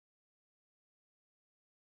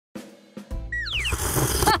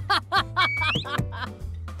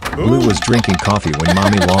Blue was drinking coffee when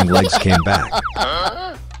Mommy Longlegs came back.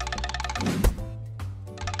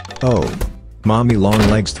 Oh. Mommy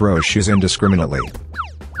Longlegs throws shoes indiscriminately.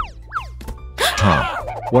 Huh.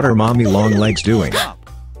 What are Mommy Longlegs doing?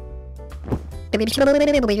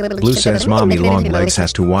 Blue says Mommy Longlegs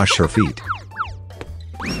has to wash her feet.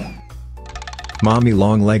 Mommy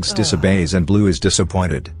Longlegs disobeys and Blue is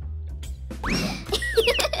disappointed.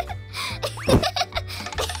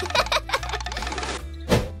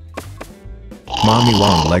 Mommy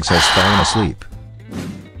Longlegs has fallen asleep.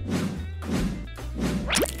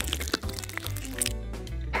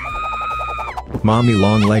 Mommy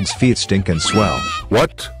Longlegs' feet stink and swell.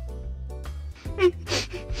 What?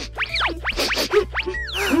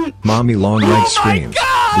 Mommy Longlegs screams.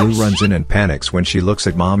 Blue runs in and panics when she looks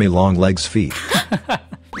at Mommy Longlegs' feet.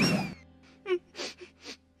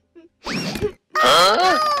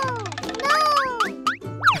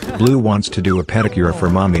 Blue wants to do a pedicure for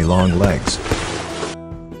Mommy Longlegs.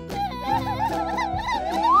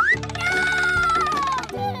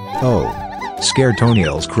 Oh. Scared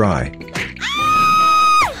toenails cry.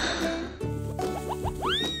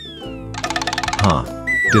 Huh.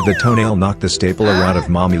 Did the toenail knock the stapler out of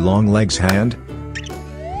Mommy Longlegs' hand?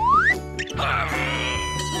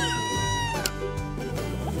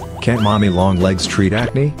 Can't Mommy Longlegs treat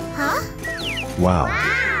acne? Huh? Wow.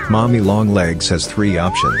 Mommy Longlegs has 3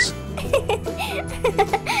 options.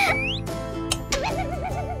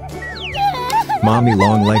 Mommy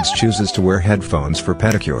Longlegs chooses to wear headphones for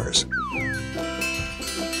pedicures.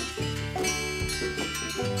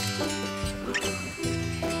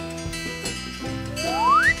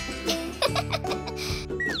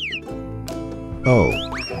 Oh.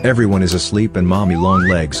 Everyone is asleep and Mommy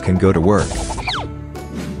Longlegs can go to work.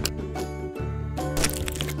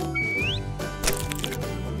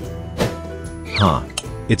 Huh.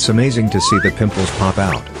 It's amazing to see the pimples pop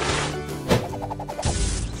out.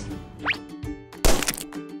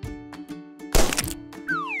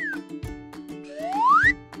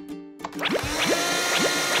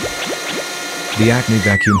 The acne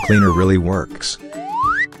vacuum cleaner really works.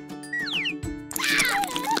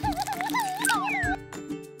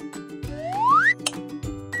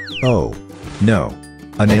 Oh. No.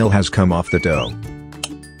 A nail has come off the dough.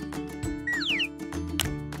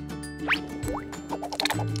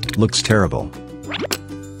 Looks terrible.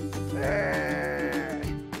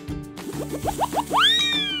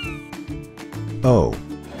 Oh.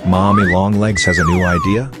 Mommy Longlegs has a new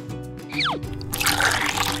idea?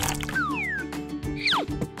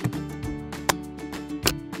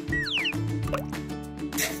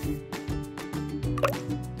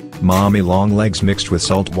 Mommy Longlegs mixed with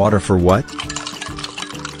salt water for what?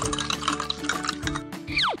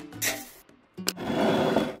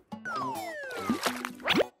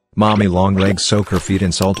 Mommy Longlegs soak her feet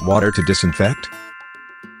in salt water to disinfect?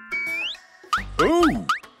 Ooh!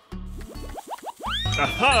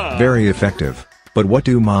 Aha! Very effective. But what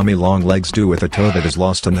do Mommy Longlegs do with a toe that has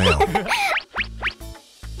lost a nail?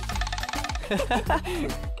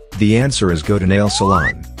 The answer is go to nail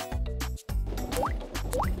salon.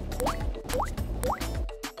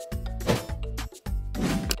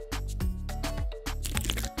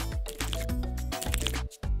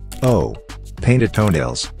 Oh. Painted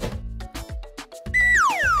toenails.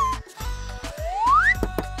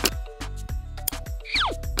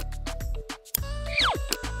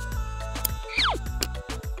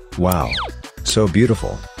 Wow. So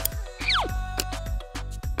beautiful.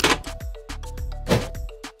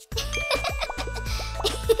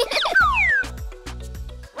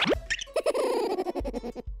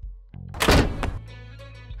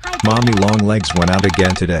 Mommy Longlegs went out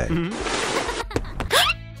again today.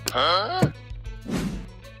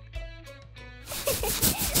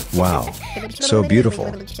 Wow. So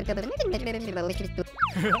beautiful.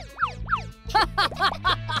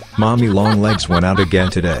 Mommy Longlegs went out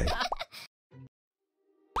again today.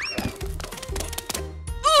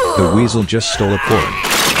 The weasel just stole a corn.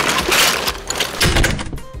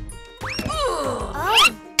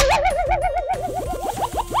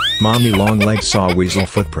 Mommy Longlegs saw weasel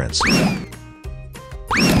footprints.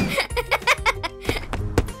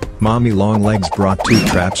 Mommy Longlegs brought 2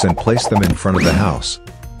 traps and placed them in front of the house.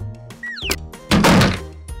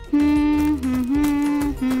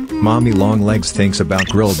 Mommy Longlegs thinks about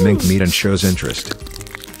grilled mink meat and shows interest.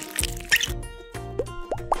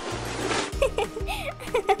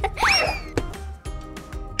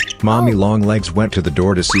 Mommy Longlegs went to the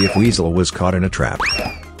door to see if Weasel was caught in a trap.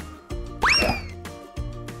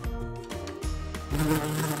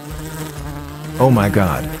 Oh my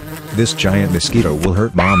god. This giant mosquito will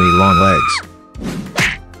hurt Mommy Longlegs.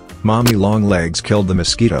 Mommy Longlegs killed the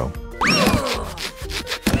mosquito.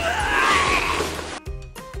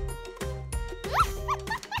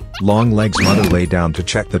 Longlegs' mother lay down to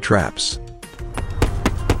check the traps.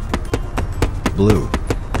 Blue.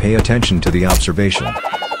 Pay attention to the observation.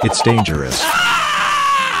 It's dangerous.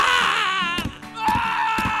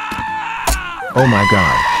 Oh my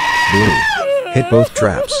god. Blue. Hit both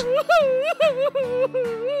traps.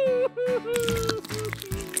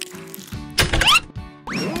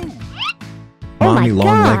 Mommy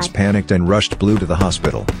Longlegs panicked and rushed Blue to the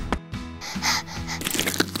hospital.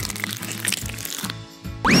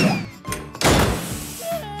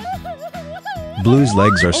 Blue's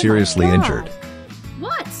legs are seriously injured.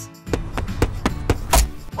 What?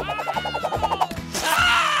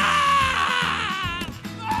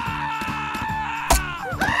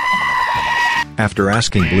 After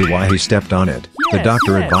asking Blue why he stepped on it, the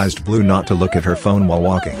doctor advised Blue not to look at her phone while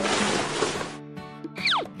walking.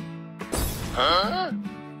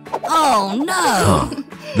 Oh no!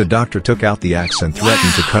 The doctor took out the axe and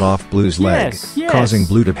threatened to cut off Blue's leg, causing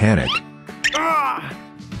Blue to panic.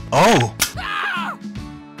 Oh!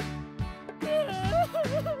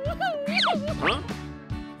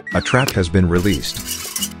 A trap has been released.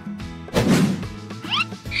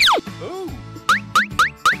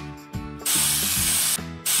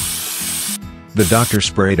 The doctor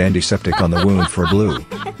sprayed antiseptic on the wound for Blue.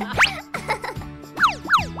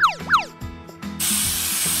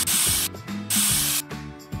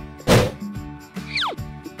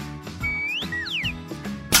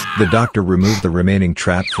 The doctor removed the remaining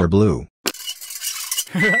trap for Blue.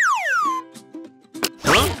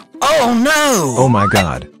 Oh no! Oh my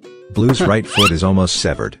god. Blue's right foot is almost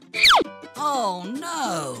severed. Oh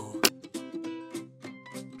no!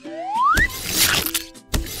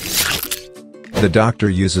 The doctor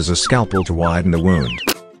uses a scalpel to widen the wound.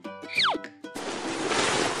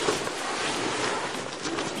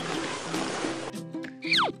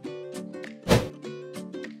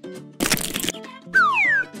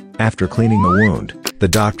 After cleaning the wound, the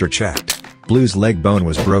doctor checked. Blue's leg bone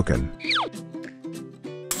was broken.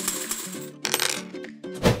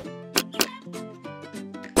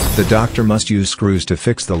 The doctor must use screws to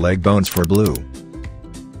fix the leg bones for Blue.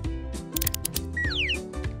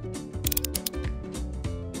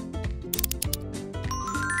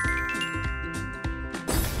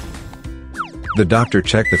 The doctor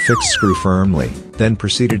checked the fixed screw firmly, then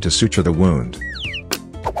proceeded to suture the wound.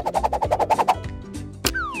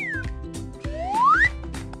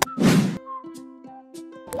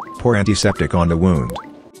 Pour antiseptic on the wound.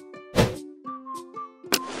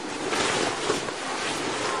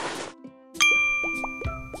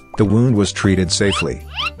 The wound was treated safely.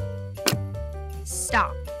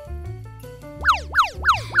 Stop.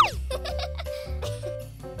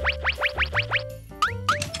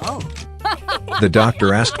 Oh. The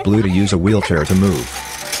doctor asked Blue to use a wheelchair to move.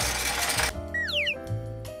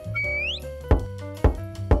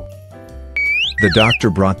 The doctor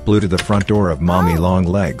brought Blue to the front door of Mommy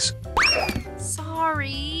Longlegs.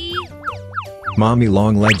 Sorry. Mommy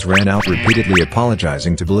Longlegs ran out repeatedly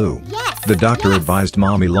apologizing to Blue. The doctor advised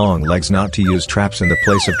Mommy Longlegs not to use traps in the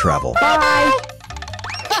place of travel. Bye.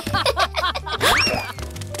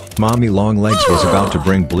 Mommy Longlegs was about to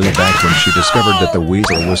bring Blue back when she discovered that the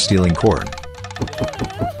weasel was stealing corn.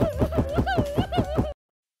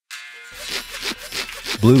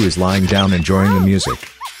 Blue is lying down enjoying the music.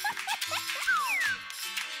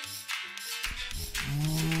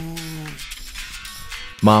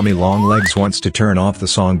 Mommy Longlegs wants to turn off the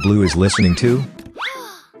song Blue is listening to.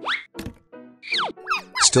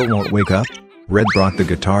 Still won't wake up? Red brought the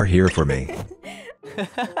guitar here for me.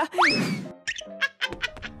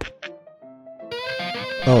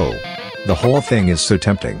 Oh. The whole thing is so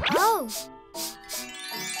tempting.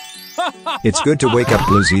 It's good to wake up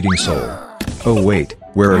Blue's eating soul. Oh wait,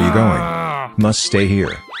 where are you going? Must stay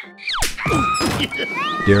here.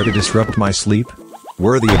 Dare to disrupt my sleep?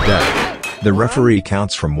 Worthy of death. The referee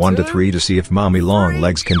counts from 1 to 3 to see if Mommy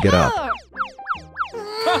Longlegs can get up.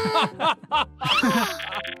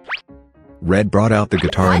 Red brought out the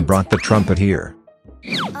guitar and brought the trumpet here.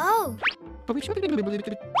 Oh.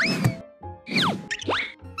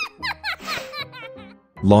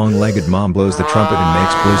 Long-legged mom blows the trumpet and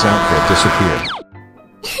makes Blue's outfit disappear.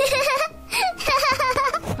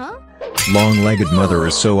 Huh? Long-legged mother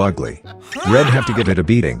is so ugly. Red have to give it a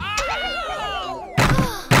beating.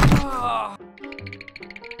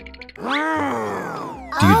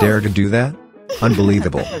 Do you dare to do that?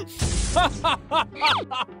 Unbelievable.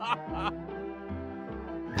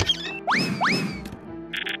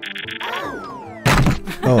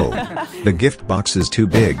 Oh, the gift box is too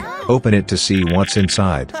big. Open it to see what's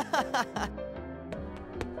inside.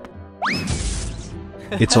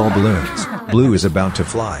 It's all balloons. Blue is about to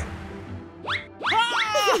fly.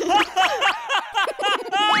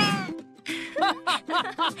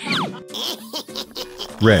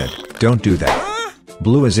 Red, don't do that.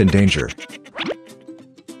 Blue is in danger.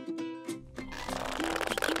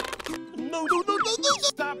 No,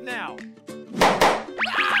 stop now.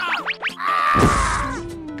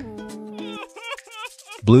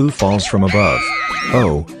 Blue falls from above.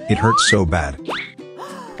 Oh, it hurts so bad.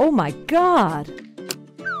 Oh my God!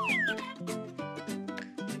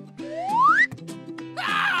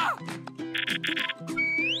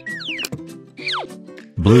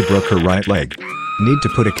 Blue broke her right leg. Need to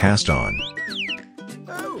put a cast on.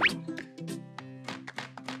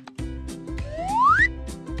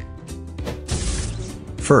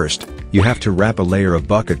 First, you have to wrap a layer of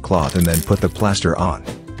bucket cloth and then put the plaster on.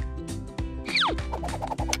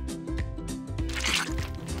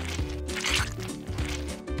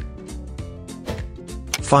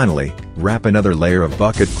 Finally, wrap another layer of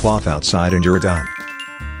bucket cloth outside and you're done.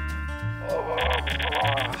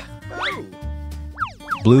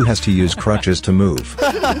 Blue has to use crutches to move.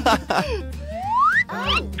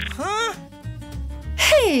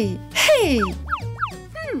 Hey!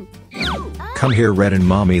 Come here, Red and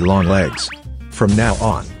Mommy Long Legs. From now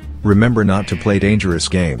on, remember not to play dangerous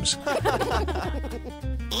games.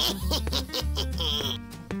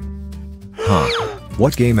 Huh?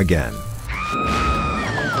 What game again?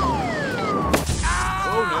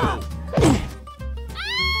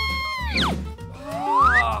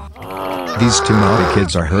 These two naughty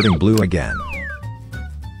kids are hurting Blue again.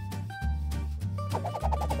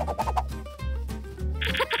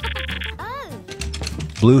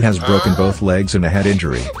 Blue has broken both legs and a head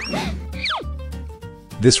injury.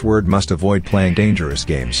 This word must avoid playing dangerous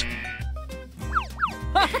games.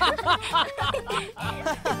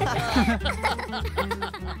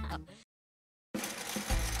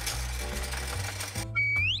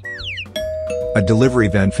 A delivery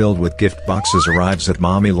van filled with gift boxes arrives at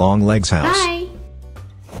Mommy Long Legs' house. Hi.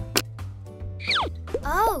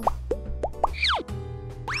 Oh.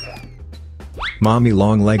 Mommy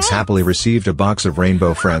Long Legs happily received a box of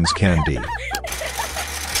Rainbow Friends candy.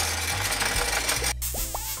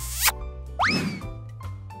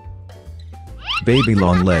 Baby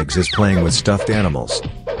Long Legs is playing with stuffed animals.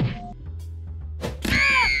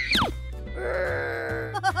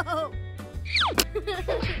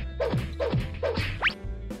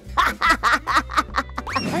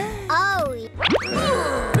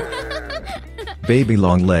 Baby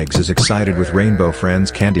Long Legs is excited with Rainbow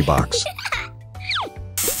Friends candy box.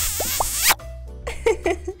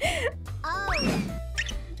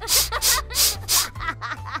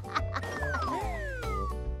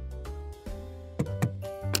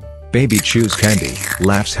 Baby chews candy,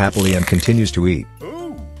 laughs happily and continues to eat.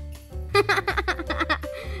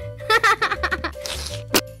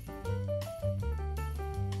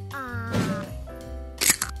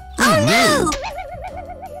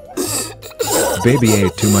 Baby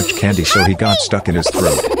ate too much candy so he got stuck in his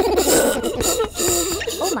throat.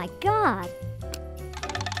 Oh my God!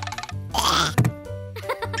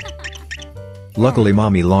 Luckily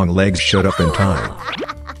Mommy Long Legs showed up in time.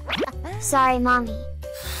 Sorry, Mommy.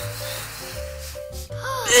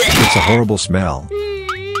 It's a horrible smell.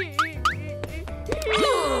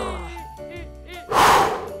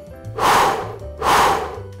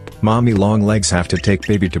 Mommy Long Legs have to take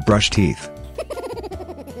Baby to brush teeth.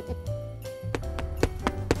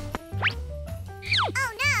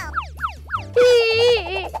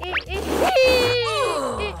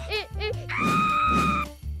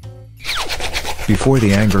 Before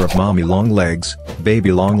the anger of Mommy Long Legs,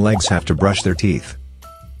 Baby Long Legs have to brush their teeth.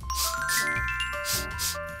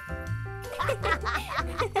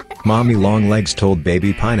 Mommy Long Legs told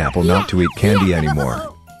Baby Pineapple not to eat candy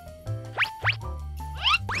anymore.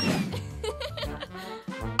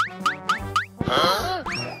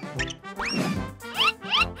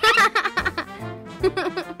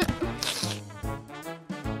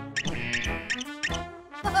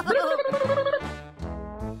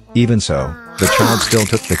 Even so, the child still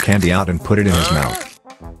took the candy out and put it in his mouth.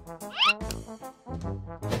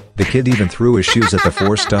 The kid even threw his shoes at the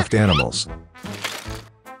four stuffed animals.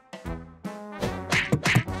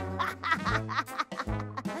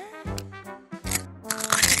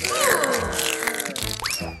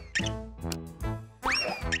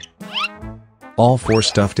 All four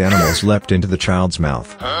stuffed animals leapt into the child's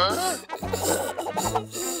mouth.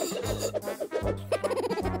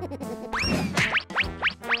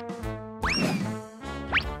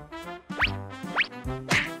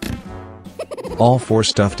 All four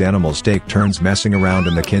stuffed animals take turns messing around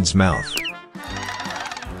in the kid's mouth.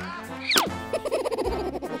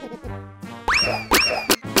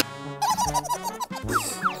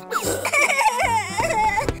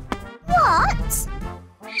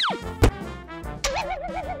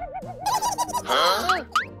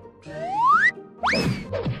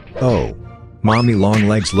 Oh. Mommy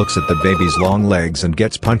Longlegs looks at the baby's long legs and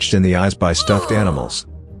gets punched in the eyes by stuffed animals.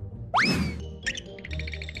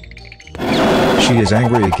 She is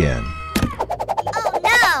angry again. Oh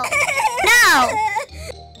no! No!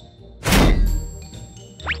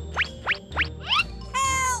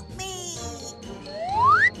 Help me!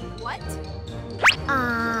 What?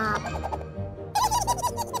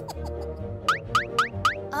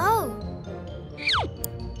 Oh.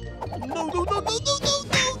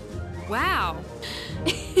 Wow.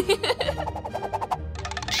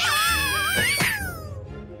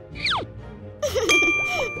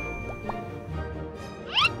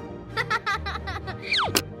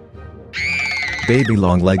 Baby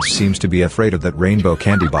Longlegs seems to be afraid of that rainbow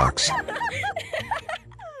candy box.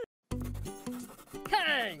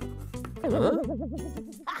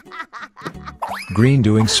 Green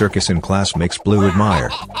doing circus in class makes Blue admire.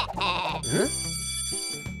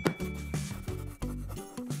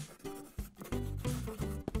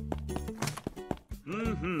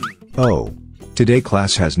 Oh. Today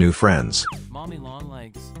class has new friends. Mommy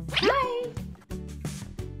Longlegs.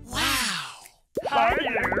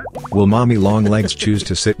 Will Mommy Longlegs choose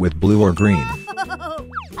to sit with Blue or Green?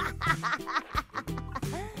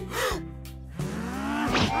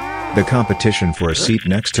 The competition for a seat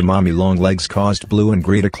next to Mommy Longlegs caused Blue and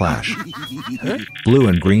Green to clash. Blue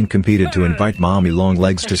and Green competed to invite Mommy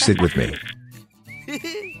Longlegs to sit with me.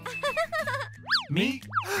 Me?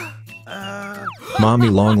 Mommy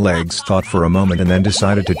Longlegs thought for a moment and then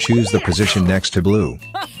decided to choose the position next to Blue.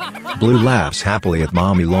 Blue laughs happily at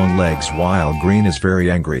Mommy Longlegs while Green is very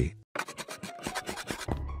angry.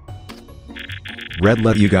 Red,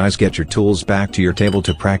 let you guys get your tools back to your table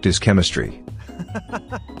to practice chemistry.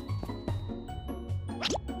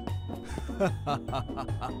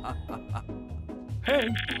 Hey.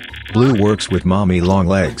 Blue works with Mommy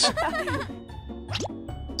Longlegs.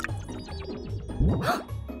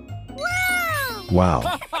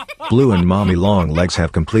 Wow. Blue and Mommy Longlegs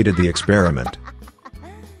have completed the experiment.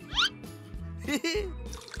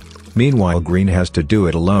 Meanwhile, Green has to do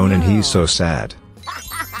it alone and he's so sad.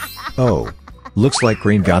 Oh. Looks like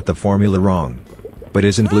Green got the formula wrong. But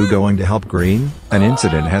isn't Blue going to help Green? An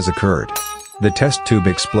incident has occurred. The test tube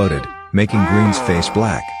exploded, making Green's face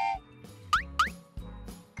black.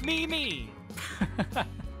 Me.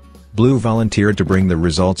 Blue volunteered to bring the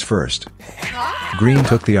results first. Green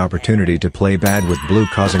took the opportunity to play bad with Blue,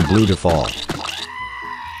 causing Blue to fall.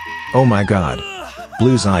 Oh my god.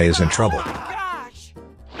 Blue's eye is in trouble.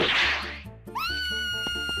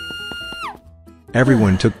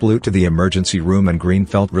 Everyone took Blue to the emergency room and Green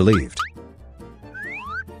felt relieved.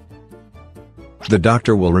 The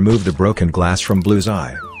doctor will remove the broken glass from Blue's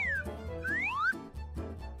eye.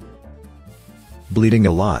 Bleeding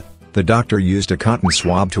a lot, the doctor used a cotton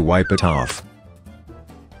swab to wipe it off.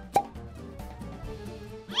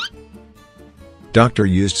 Doctor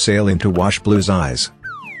used saline to wash Blue's eyes.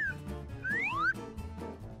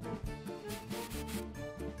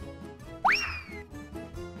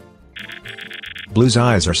 Blue's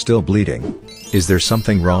eyes are still bleeding. Is there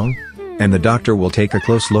something wrong? And the doctor will take a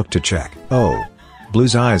close look to check. Oh.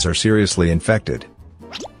 Blue's eyes are seriously infected.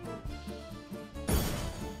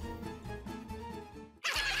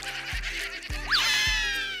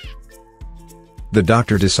 The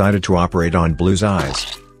doctor decided to operate on Blue's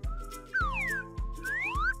eyes.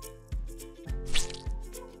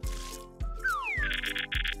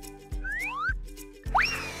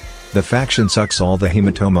 The faction sucks all the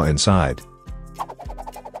hematoma inside.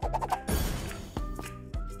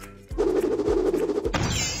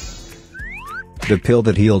 The pill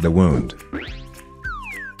that healed the wound.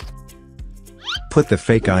 Put the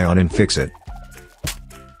fake eye on and fix it.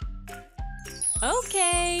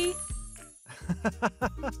 Okay.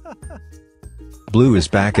 Blue is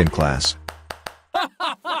back in class.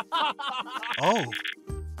 Oh.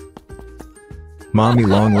 Mommy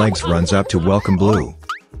Longlegs runs up to welcome Blue.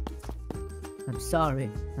 I'm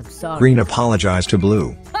sorry. Green apologized to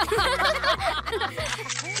Blue.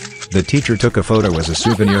 The teacher took a photo as a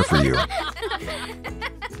souvenir for you.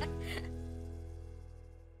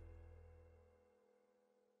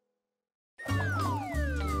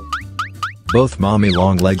 Both Mommy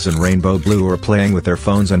Longlegs and Rainbow Blue are playing with their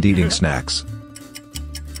phones and eating snacks.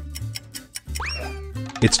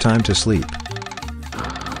 It's time to sleep.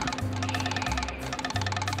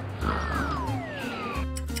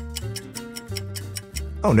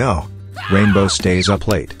 Oh no! Rainbow stays up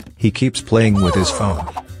late. He keeps playing with his phone.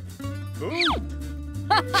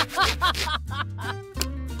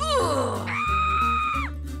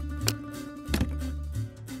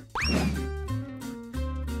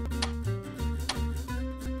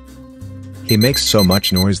 He makes so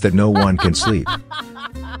much noise that no one can sleep.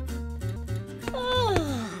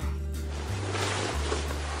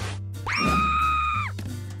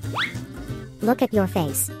 Look at your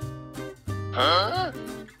face.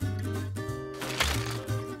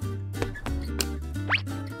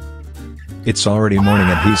 It's already morning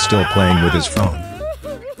and he's still playing with his phone.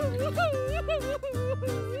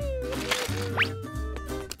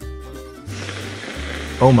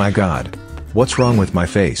 Oh my god. What's wrong with my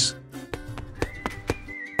face?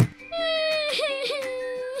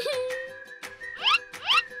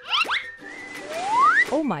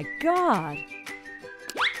 Oh my god.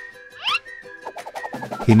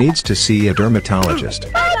 He needs to see a dermatologist.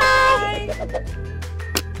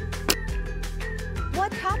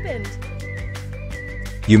 What happened?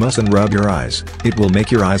 You mustn't rub your eyes, it will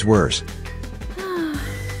make your eyes worse.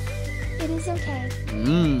 It is okay.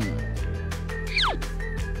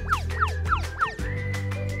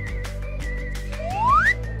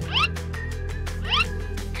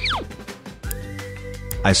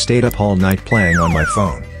 I stayed up all night playing on my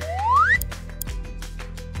phone.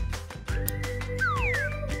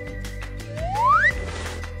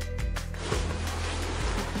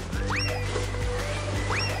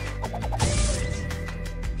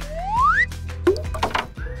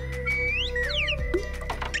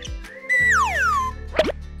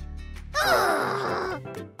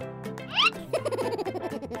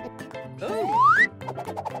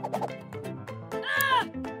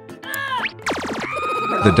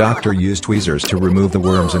 The doctor used tweezers to remove the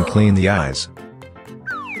worms and clean the eyes.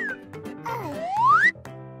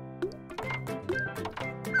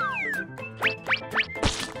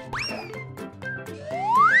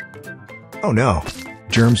 Oh no!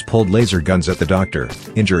 Germs pulled laser guns at the doctor,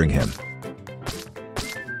 injuring him.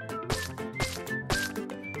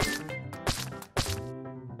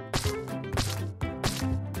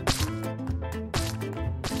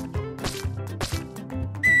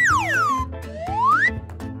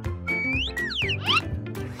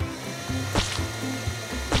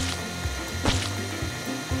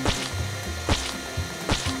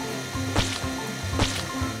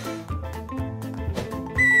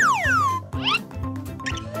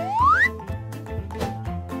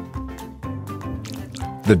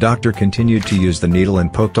 The doctor continued to use the needle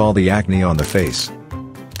and poked all the acne on the face.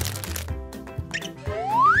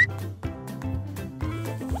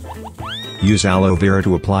 Use aloe vera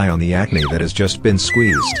to apply on the acne that has just been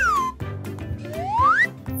squeezed.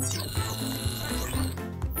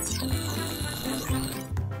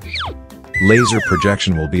 Laser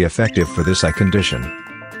projection will be effective for this eye condition.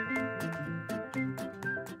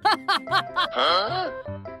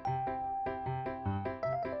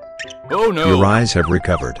 Oh no! Your eyes have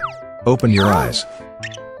recovered. Open your eyes.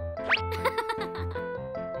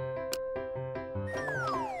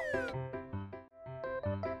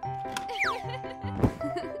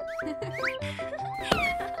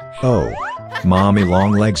 Oh. Mommy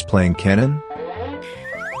long legs playing cannon?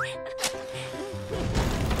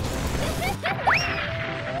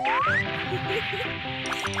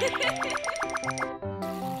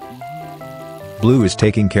 Blue is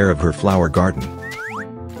taking care of her flower garden.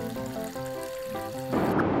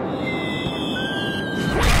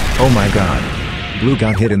 Oh my god. Blue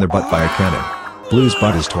got hit in the butt by a cannon. Blue's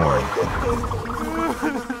butt is torn.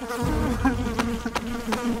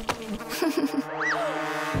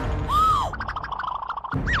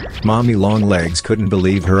 Mommy long legs couldn't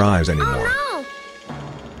believe her eyes anymore.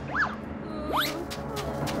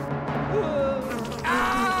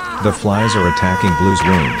 The flies are attacking Blue's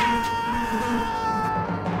wound.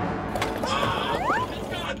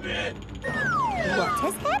 What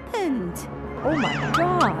has happened? Oh my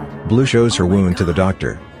god. Blue shows her wound to the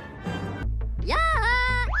doctor. Yeah.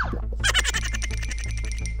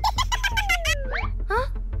 Huh?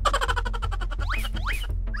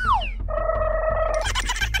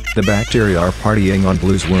 The bacteria are partying on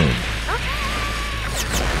Blue's wound.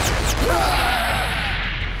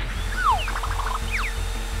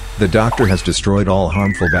 The doctor has destroyed all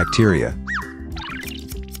harmful bacteria.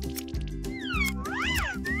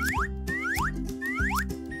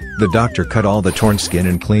 The doctor cut all the torn skin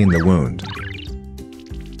and cleaned the wound.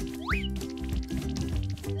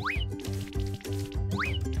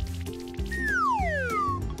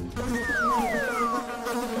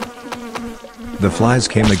 The flies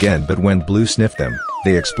came again, but when Blue sniffed them,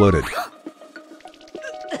 they exploded.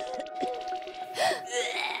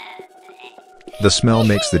 The smell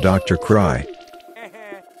makes the doctor cry.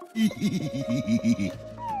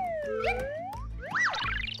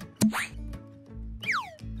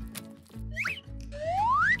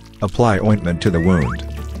 Apply ointment to the wound.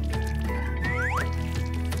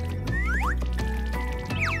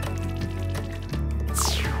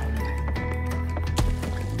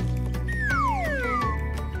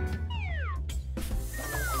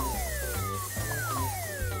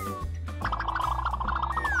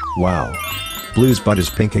 Wow. Blue's butt is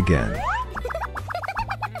pink again.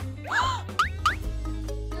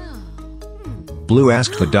 Blue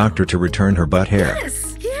asked the doctor to return her butt hair.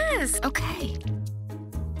 Yes, okay.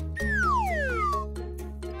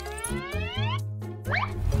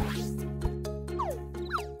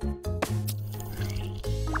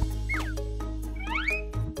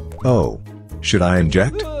 Oh. Should I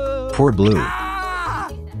inject? Poor Blue.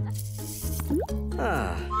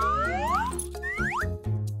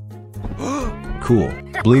 Cool.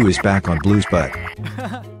 Blue is back on Blue's butt.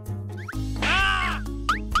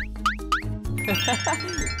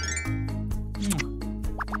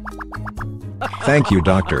 Thank you,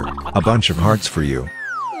 doctor. A bunch of hearts for you.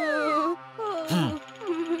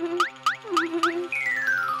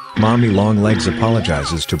 Mommy Longlegs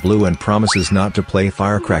apologizes to Blue and promises not to play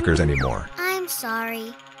firecrackers anymore. I'm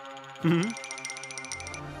sorry.